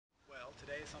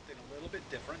something a little bit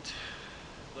different,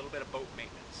 a little bit of boat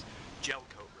maintenance, gel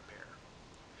coat repair.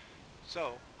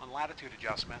 So on latitude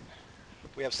adjustment,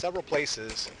 we have several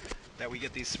places that we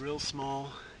get these real small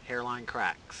hairline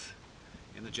cracks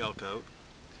in the gel coat.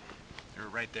 They're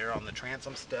right there on the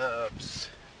transom stubs.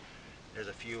 There's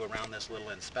a few around this little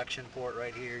inspection port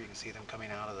right here. You can see them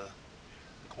coming out of the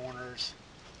corners.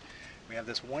 We have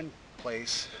this one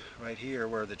place right here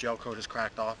where the gel coat is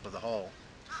cracked off of the hull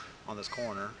on this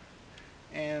corner,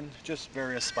 and just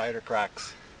various spider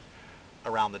cracks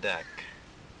around the deck.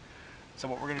 So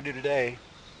what we're going to do today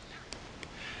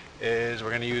is we're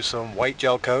going to use some white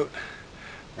gel coat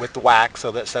with the wax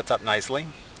so that sets up nicely.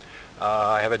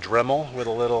 I have a Dremel with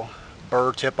a little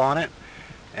burr tip on it,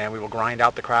 and we will grind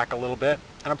out the crack a little bit.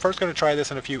 And I'm first going to try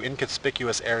this in a few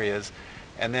inconspicuous areas,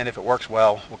 and then if it works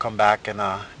well, we'll come back and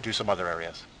do some other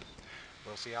areas.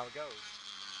 We'll see how it goes.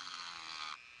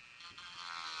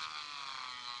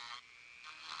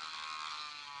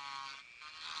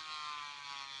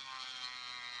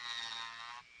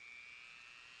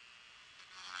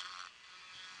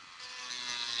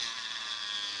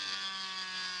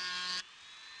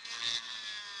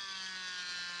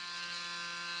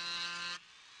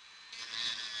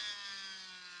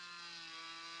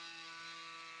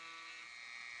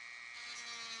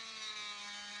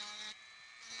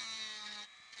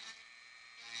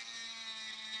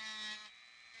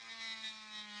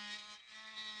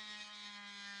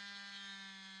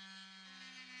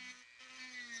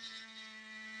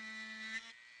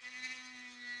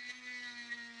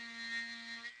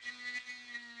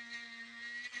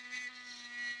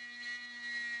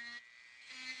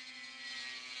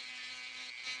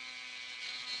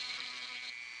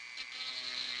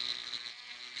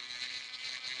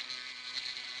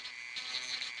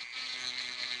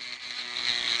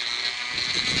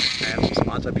 I have some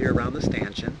spots up here around the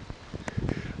stanchion.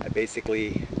 I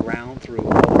basically ground through all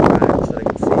the cracks that I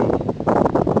can see.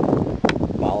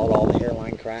 Followed all the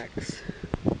hairline cracks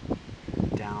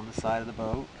down the side of the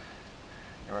boat.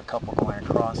 There were a couple going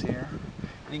across here.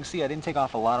 And you can see I didn't take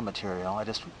off a lot of material. I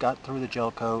just got through the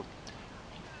gel coat,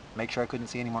 make sure I couldn't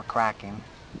see any more cracking.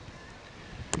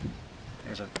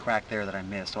 There's a crack there that I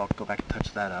missed, so I'll go back and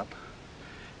touch that up.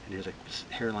 And there's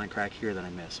a hairline crack here that I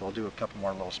missed, so I'll do a couple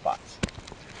more little spots.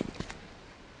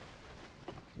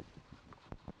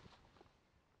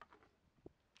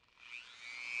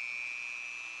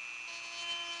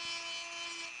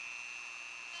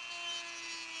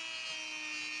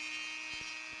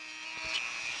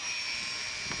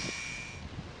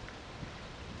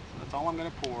 That's all I'm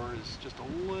going to pour is just a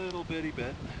little bitty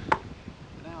bit.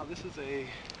 Now this is a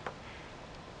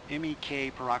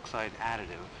MEK peroxide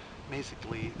additive.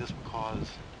 Basically this will cause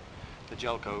the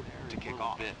gel coat to kick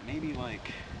off. Maybe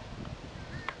like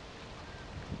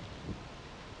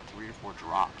 3 or 4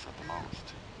 drops at the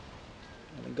most.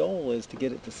 And the goal is to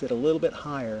get it to sit a little bit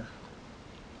higher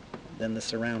than the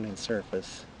surrounding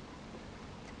surface.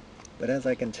 But as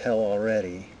I can tell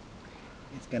already,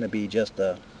 it's going to be just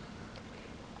a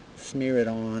smear it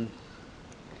on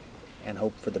and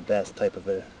hope for the best type of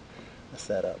a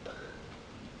setup.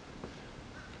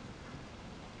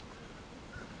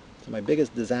 So my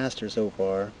biggest disaster so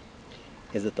far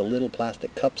is that the little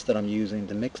plastic cups that I'm using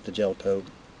to mix the gel coat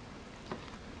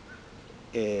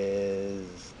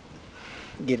is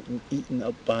getting eaten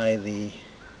up by the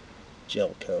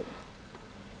gel coat.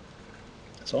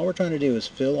 So all we're trying to do is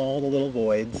fill all the little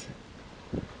voids.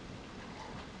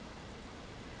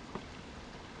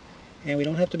 And we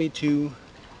don't have to be too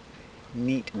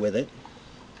neat with it,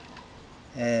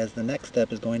 as the next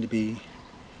step is going to be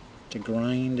to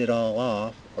grind it all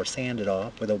off, or sand it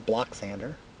off with a block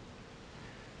sander.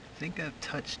 I think I've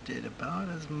touched it about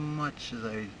as much as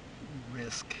I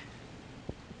risk.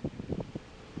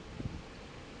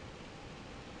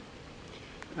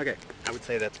 Okay, I would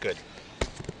say that's good.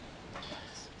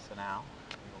 So now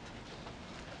we will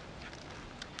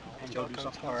take the gel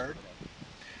coat hard.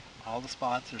 All the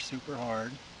spots are super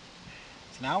hard.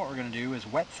 So now what we're going to do is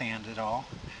wet sand it all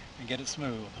and get it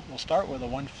smooth. We'll start with a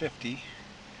 150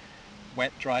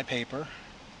 wet dry paper,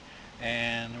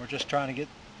 and we're just trying to get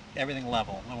everything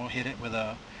level. Then we'll hit it with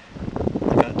a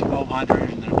 1200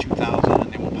 and then a 2000,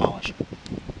 and then we'll polish it.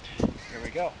 Here we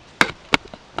go.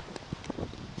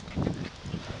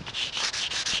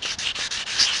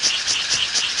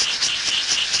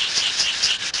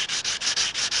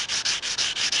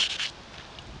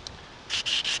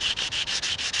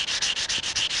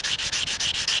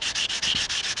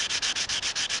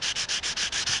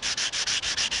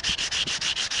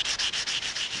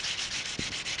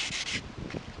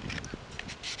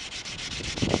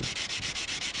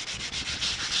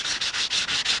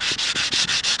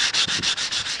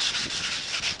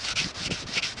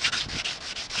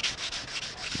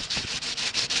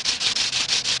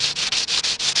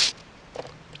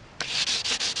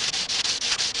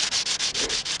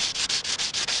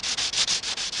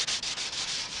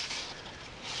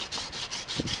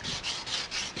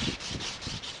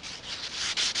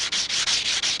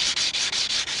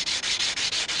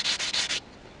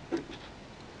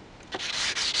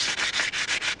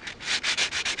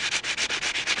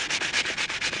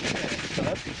 So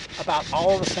that's about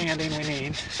all the sanding we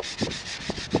need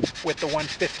with the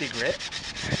 150 grit.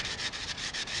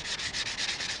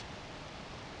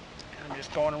 And I'm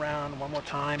just going around one more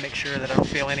time, make sure that I don't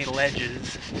feel any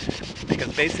ledges,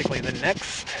 because basically the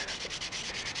next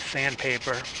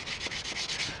sandpaper,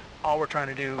 all we're trying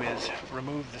to do is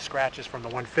remove the scratches from the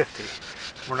 150.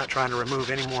 We're not trying to remove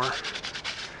any more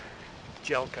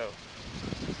gel coat.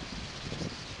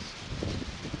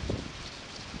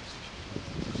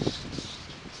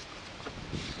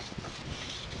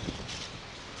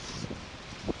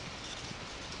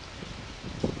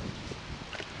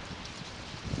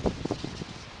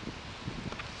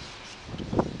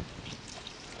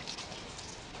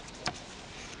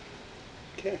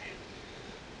 Okay.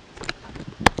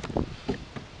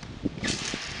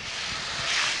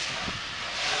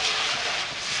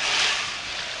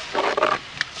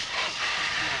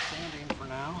 Sanding for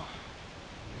now.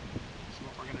 So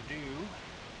what we're going to do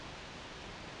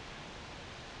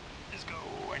is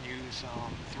go and use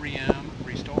some 3M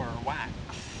Restore wax.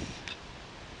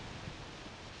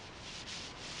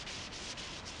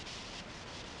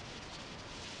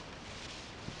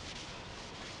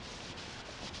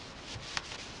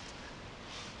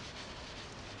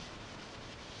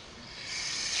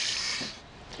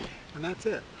 And that's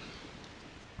it.